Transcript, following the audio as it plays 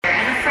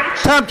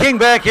Tom King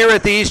back here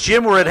at the East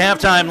Gym. We're at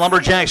halftime.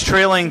 Lumberjacks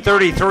trailing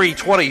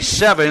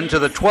 33-27 to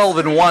the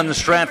 12-1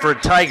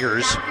 Stratford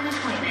Tigers.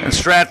 And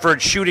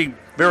Stratford shooting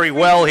very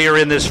well here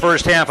in this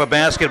first half of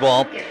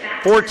basketball.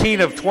 14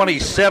 of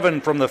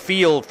 27 from the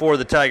field for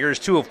the Tigers,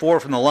 2 of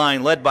 4 from the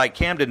line, led by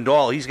Camden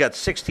Dahl. He's got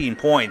 16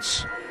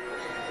 points.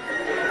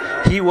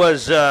 He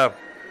was 8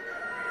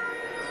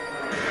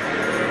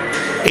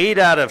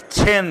 out of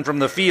 10 from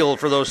the field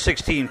for those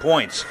 16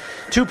 points.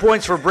 2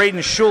 points for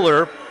Braden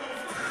Schuler,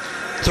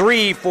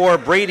 3 for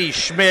Brady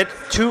Schmidt,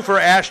 2 for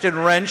Ashton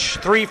Wrench,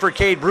 3 for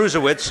Cade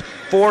Bruzewitz,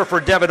 4 for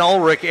Devin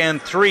Ulrich,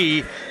 and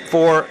 3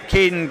 for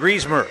Caden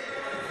Griesmer.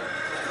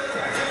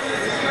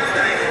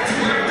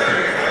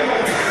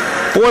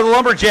 For the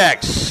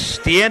Lumberjacks,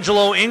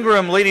 D'Angelo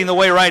Ingram leading the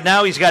way right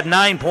now. He's got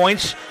 9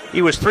 points.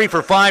 He was 3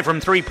 for 5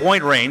 from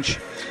three-point range.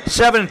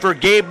 7 for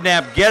Gabe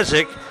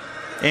Nabgezik,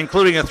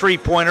 including a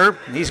three-pointer.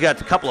 He's got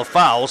a couple of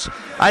fouls.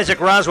 Isaac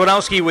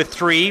Rozwadowski with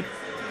 3.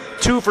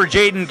 2 for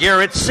Jaden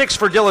Garrett. 6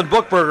 for Dylan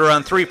Bookberger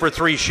on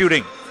 3-for-3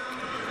 shooting.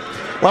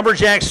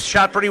 Lumberjacks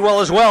shot pretty well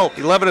as well.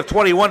 11 of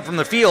 21 from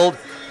the field,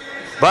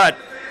 but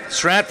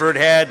Stratford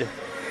had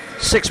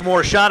 6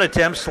 more shot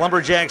attempts.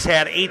 Lumberjacks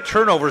had 8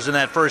 turnovers in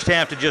that first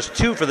half to just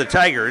 2 for the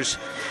Tigers.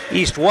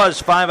 East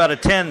was 5 out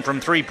of 10 from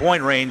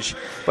three-point range,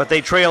 but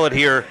they trail it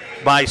here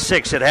by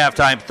 6 at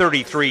halftime,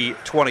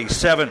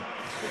 33-27.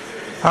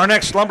 Our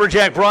next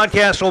Lumberjack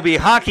broadcast will be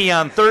hockey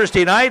on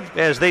Thursday night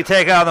as they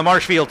take on the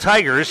Marshfield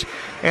Tigers.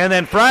 And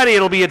then Friday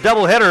it'll be a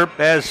doubleheader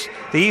as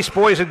the East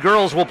boys and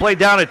girls will play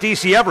down at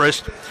DC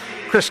Everest.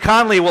 Chris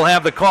Conley will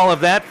have the call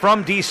of that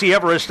from DC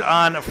Everest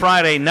on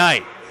Friday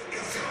night.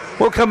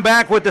 We'll come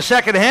back with the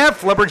second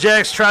half.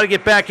 Lumberjacks try to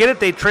get back in it.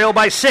 They trail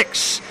by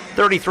 6,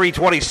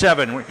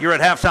 33-27. You're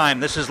at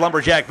halftime. This is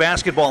Lumberjack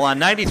basketball on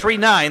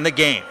 93.9 The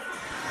Game.